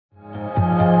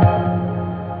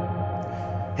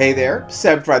Hey there,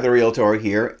 Seb Frey the Realtor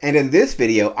here, and in this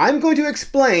video I'm going to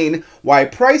explain why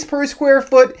price per square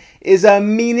foot is a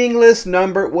meaningless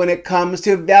number when it comes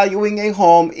to valuing a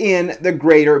home in the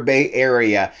Greater Bay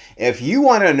Area. If you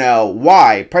want to know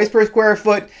why price per square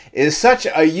foot is such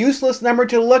a useless number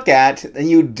to look at, then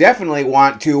you definitely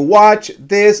want to watch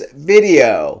this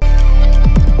video.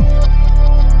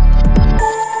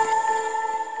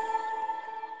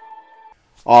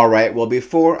 Alright, well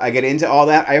before I get into all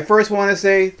that, I first want to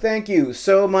say thank you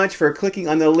so much for clicking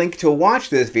on the link to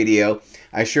watch this video.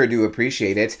 I sure do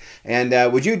appreciate it. And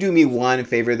would you do me one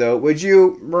favor though? Would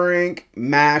you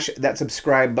mash that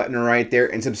subscribe button right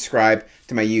there and subscribe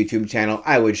to my YouTube channel?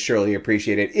 I would surely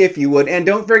appreciate it if you would. And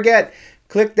don't forget,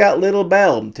 click that little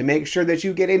bell to make sure that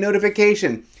you get a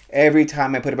notification every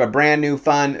time I put up a brand new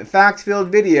fun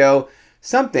fact-filled video,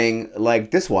 something like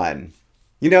this one.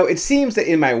 You know, it seems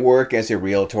that in my work as a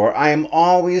realtor, I am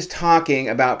always talking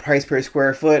about price per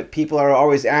square foot. People are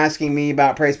always asking me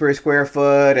about price per square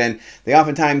foot, and they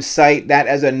oftentimes cite that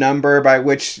as a number by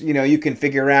which, you can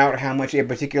figure out how much a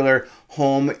particular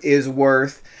home is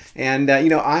worth. And,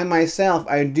 I myself,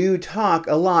 I do talk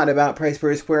a lot about price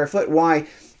per square foot. Why?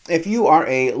 If you are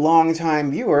a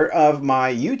longtime viewer of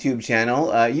my YouTube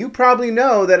channel, you probably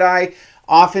know that I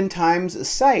oftentimes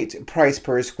cite price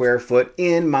per square foot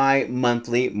in my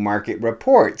monthly market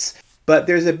reports. But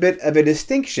there's a bit of a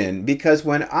distinction because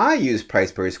when I use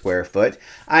price per square foot,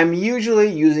 I'm usually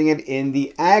using it in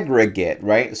the aggregate,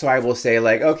 right? So I will say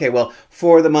like, okay, well,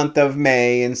 for the month of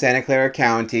May in Santa Clara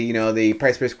County, the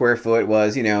price per square foot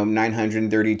was,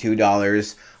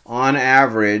 $932 on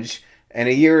average. And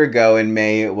a year ago in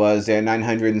May, it was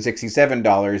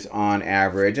 $967 on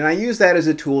average. And I use that as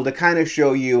a tool to kind of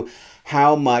show you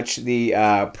how much the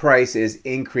price is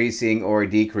increasing or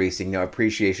decreasing,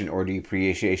 appreciation or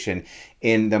depreciation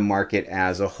in the market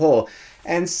as a whole.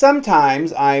 And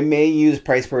sometimes I may use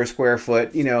price per square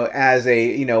foot, as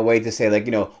a, way to say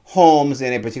like, homes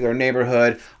in a particular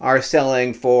neighborhood are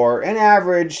selling for an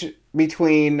average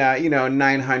between,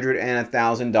 $900 and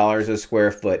 $1,000 a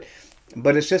square foot.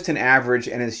 But it's just an average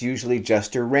and it's usually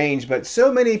just a range. But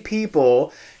so many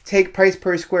people take price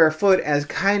per square foot as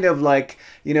kind of like,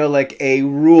 like a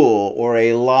rule or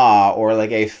a law or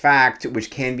like a fact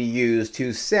which can be used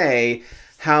to say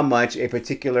how much a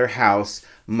particular house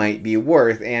might be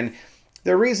worth. And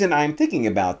the reason I'm thinking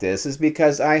about this is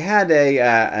because I had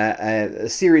a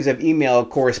series of email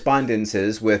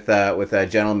correspondences with a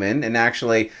gentleman, and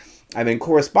actually I've been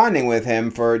corresponding with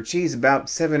him for, about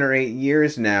 7 or 8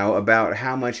 years now about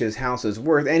how much his house is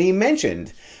worth. And he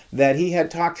mentioned that he had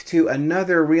talked to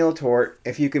another realtor.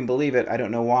 If you can believe it, I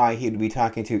don't know why he'd be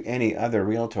talking to any other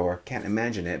realtor. Can't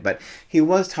imagine it. But he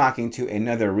was talking to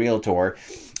another realtor.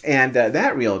 And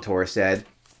that realtor said,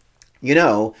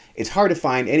 it's hard to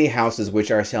find any houses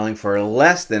which are selling for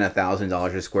less than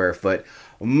 $1,000 a square foot.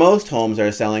 Most homes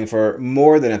are selling for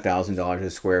more than $1,000 a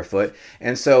square foot.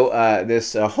 And so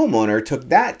this homeowner took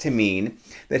that to mean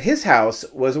that his house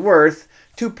was worth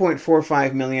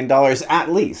 $2.45 million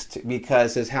at least,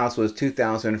 because his house was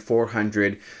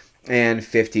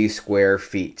 2,450 square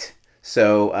feet.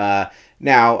 So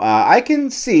now I can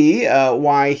see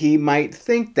why he might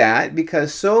think that,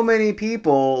 because so many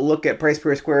people look at price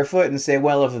per square foot and say,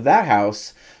 well, if that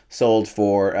house sold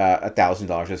for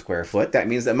 $1,000 a square foot, that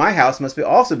means that my house must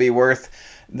also be worth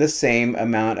the same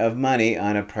amount of money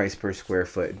on a price per square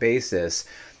foot basis.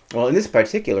 Well, in this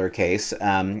particular case,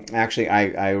 actually,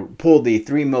 I pulled the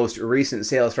 3 most recent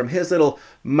sales from his little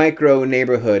micro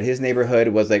neighborhood. His neighborhood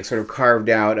was like sort of carved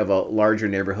out of a larger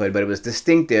neighborhood, but it was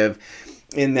distinctive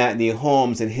in that the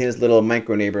homes in his little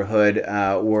micro neighborhood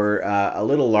were a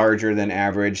little larger than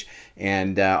average.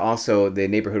 And also the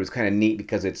neighborhood was kind of neat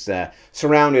because it's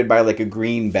surrounded by like a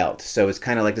green belt. So it's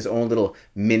kind of like this own little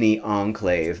mini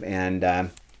enclave.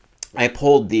 And I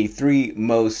pulled the 3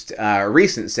 most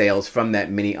recent sales from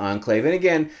that mini enclave. And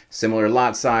again, similar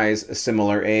lot size,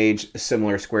 similar age,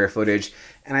 similar square footage.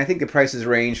 And I think the prices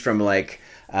range from like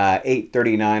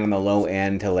 $839 on the low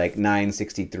end to like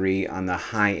 $963 on the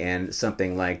high end,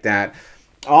 something like that.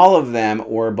 All of them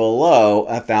were below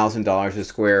 $1,000 a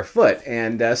square foot.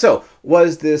 And so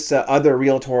was this other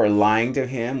realtor lying to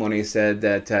him when he said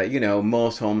that,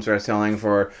 most homes are selling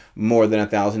for more than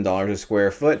 $1,000 a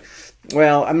square foot?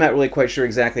 Well, I'm not really quite sure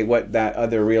exactly what that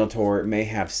other realtor may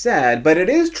have said, but it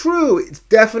is true. It's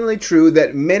definitely true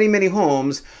that many, many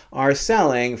homes are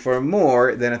selling for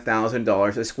more than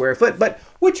 $1,000 a square foot. But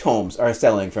which homes are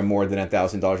selling for more than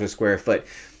 $1,000 a square foot?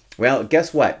 Well,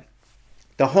 guess what?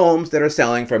 The homes that are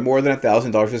selling for more than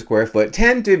 $1,000 a square foot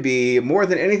tend to be, more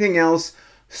than anything else,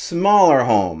 smaller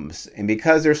homes. And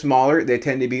because they're smaller, they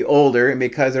tend to be older. And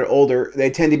because they're older,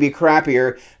 they tend to be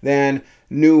crappier than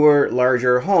newer,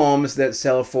 larger homes that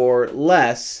sell for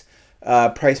less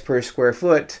price per square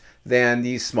foot than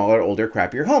these smaller, older,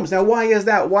 crappier homes. Now, why is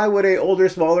that? Why would a older,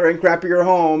 smaller, and crappier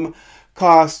home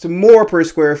cost more per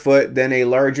square foot than a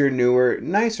larger, newer,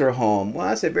 nicer home? Well,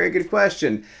 that's a very good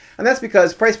question. And that's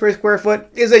because price per square foot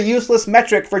is a useless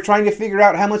metric for trying to figure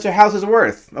out how much a house is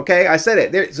worth. Okay, I said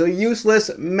it. It's a useless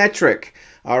metric.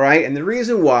 All right, and the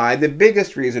reason why, the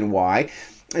biggest reason why,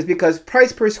 is because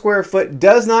price per square foot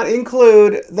does not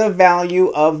include the value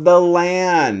of the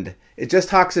land. It just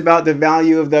talks about the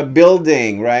value of the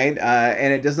building, right?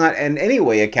 And it does not in any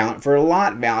way account for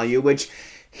lot value, which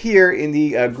here in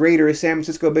the greater San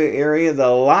Francisco Bay Area, the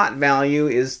lot value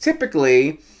is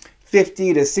typically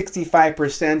 50 to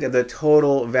 65% of the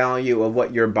total value of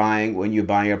what you're buying when you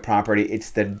buy a property. It's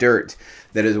the dirt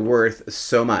that is worth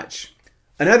so much.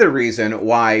 Another reason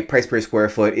why price per square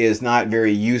foot is not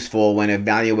very useful when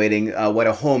evaluating what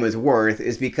a home is worth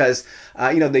is because,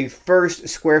 the first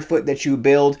square foot that you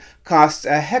build costs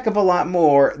a heck of a lot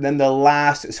more than the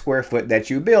last square foot that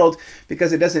you build,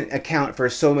 because it doesn't account for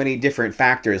so many different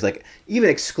factors, like even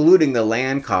excluding the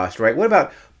land cost, right? What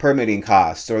about permitting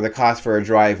costs, or the cost for a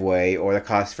driveway, or the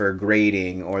cost for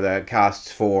grading, or the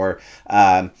costs for,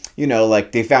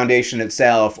 like the foundation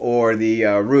itself, or the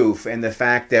roof, and the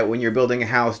fact that when you're building a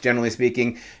house, generally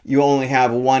speaking, you only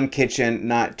have one kitchen,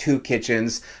 not two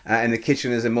kitchens, and the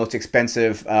kitchen is the most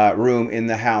expensive room in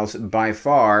the house by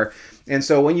far. And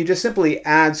so when you just simply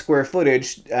add square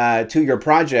footage to your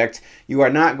project, you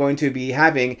are not going to be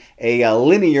having a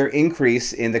linear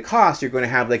increase in the cost. You're going to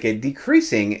have like a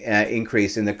decreasing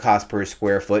increase in the cost per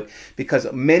square foot, because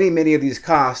many of these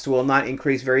costs will not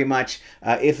increase very much,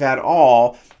 if at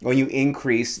all, when you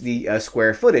increase the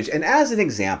square footage. And as an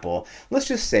example, let's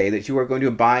just say that you are going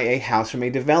to buy a house from a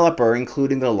developer,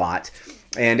 including the lot,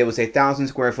 and it was a 1,000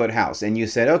 square foot house. And you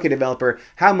said, okay, developer,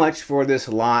 how much for this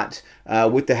lot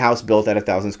with the house built at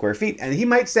 1,000 square feet? And he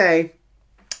might say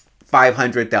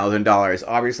 $500,000.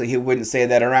 Obviously, he wouldn't say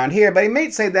that around here, but he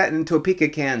might say that in Topeka,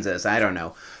 Kansas. I don't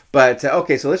know. But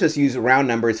okay, so let's just use round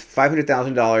numbers,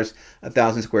 $500,000,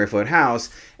 1,000 square foot house.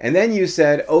 And then you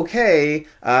said, okay,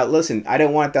 listen, I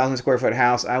don't want a 1,000 square foot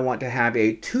house. I want to have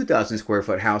a 2,000 square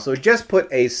foot house. So just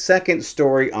put a second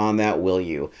story on that, will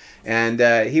you? And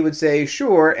he would say,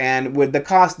 sure. And would the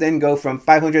cost then go from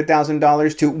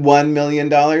 $500,000 to $1 million?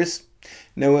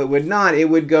 No, it would not. It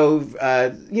would go,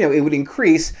 it would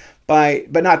increase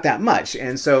but not that much.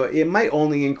 And so it might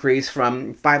only increase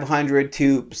from $500,000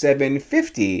 to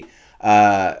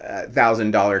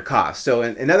 $750,000 cost. So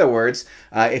in other words,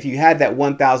 if you had that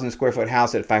 1,000 square foot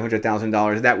house at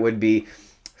 $500,000, that would be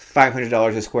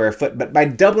 $500 a square foot. But by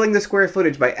doubling the square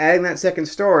footage, by adding that second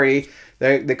story,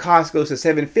 the cost goes to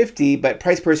 $750,000, but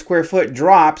price per square foot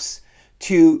drops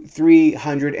to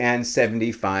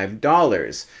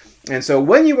 $375. And so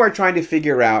when you are trying to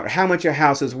figure out how much a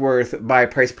house is worth by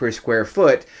price per square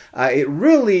foot, it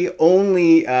really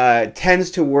only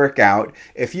tends to work out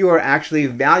if you are actually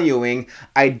valuing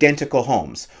identical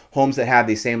homes. Homes that have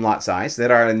the same lot size,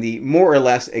 that are in the more or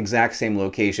less exact same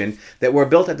location, that were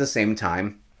built at the same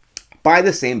time, by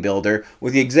the same builder,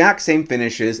 with the exact same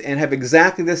finishes, and have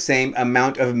exactly the same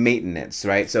amount of maintenance,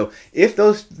 right? So if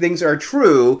those things are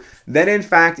true, then in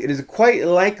fact it is quite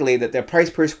likely that the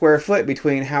price per square foot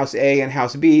between house A and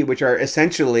house B, which are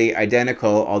essentially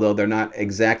identical, although they're not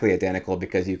exactly identical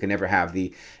because you can never have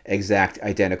the exact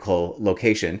identical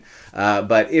location,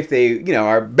 but if they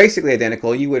are basically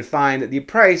identical, you would find that the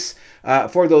price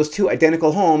for those two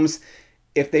identical homes,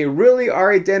 if they really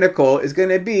are identical, is going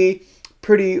to be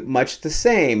pretty much the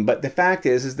same. But the fact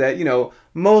is that,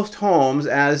 most homes,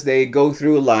 as they go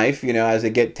through life, as they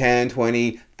get 10,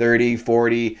 20, 30,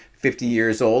 40, 50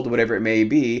 years old, whatever it may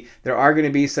be, there are going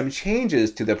to be some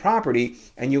changes to the property,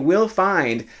 and you will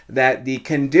find that the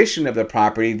condition of the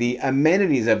property, the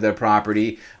amenities of the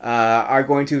property are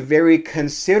going to vary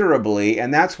considerably.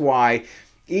 And that's why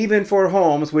even for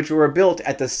homes which were built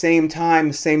at the same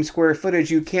time, same square footage,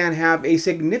 you can have a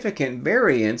significant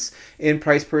variance in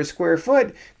price per square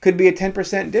foot. Could be a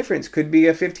 10% difference, could be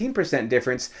a 15%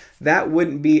 difference. That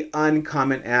wouldn't be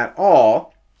uncommon at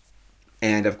all.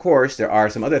 And of course, there are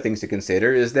some other things to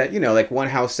consider, is that, like one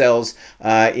house sells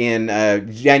in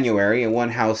January and one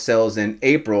house sells in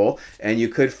April, and you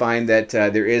could find that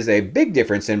there is a big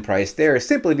difference in price there,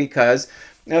 simply because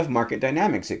of market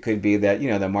dynamics. It could be that,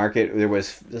 the market, there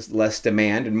was less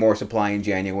demand and more supply in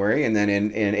January, and then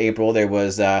in April there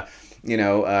was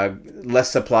less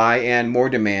supply and more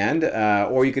demand,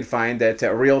 or you could find that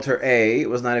Realtor A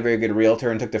was not a very good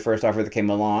realtor and took the first offer that came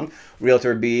along.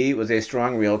 Realtor B was a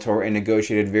strong realtor and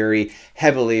negotiated very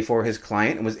heavily for his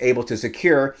client and was able to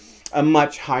secure a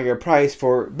much higher price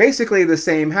for basically the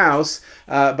same house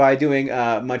by doing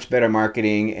much better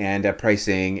marketing and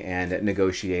pricing and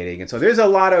negotiating. And so there's a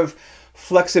lot of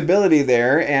flexibility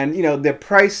there, and the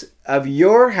price of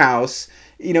your house,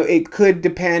 it could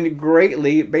depend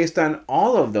greatly based on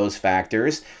all of those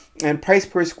factors, and price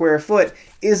per square foot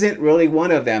isn't really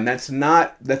one of them. That's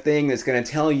not the thing that's going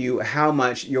to tell you how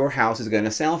much your house is going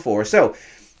to sell for. So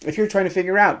if you're trying to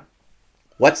figure out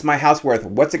what's my house worth,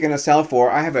 what's it going to sell for,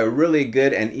 I have a really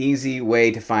good and easy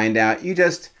way to find out. You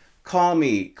just call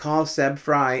me, call Seb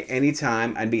Frey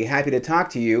anytime. I'd be happy to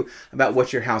talk to you about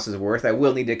what your house is worth. I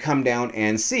will need to come down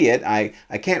and see it. I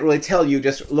can't really tell you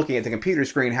just looking at the computer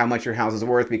screen how much your house is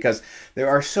worth, because there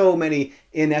are so many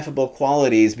ineffable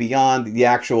qualities beyond the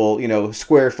actual,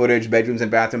 square footage, bedrooms and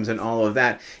bathrooms and all of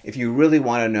that. If you really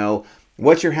want to know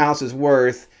what your house is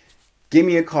worth, give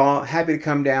me a call. Happy to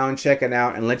come down, check it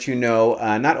out, and let you know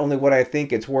not only what I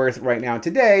think it's worth right now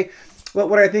today, but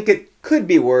what I think it could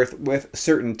be worth with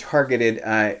certain targeted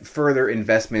further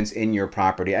investments in your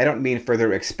property. I don't mean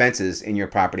further expenses in your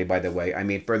property, by the way. I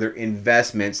mean further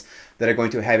investments that are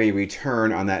going to have a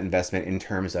return on that investment in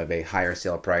terms of a higher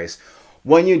sale price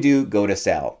when you do go to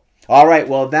sell. All right,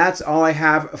 well, that's all I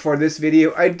have for this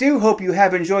video. I do hope you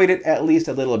have enjoyed it at least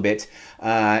a little bit.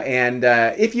 And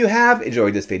if you have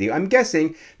enjoyed this video, I'm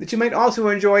guessing that you might also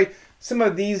enjoy some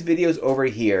of these videos over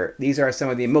here. These are some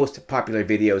of the most popular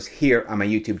videos here on my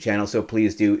YouTube channel, so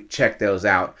please do check those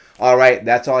out. All right,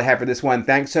 that's all I have for this one.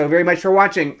 Thanks so very much for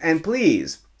watching, and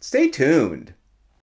please stay tuned.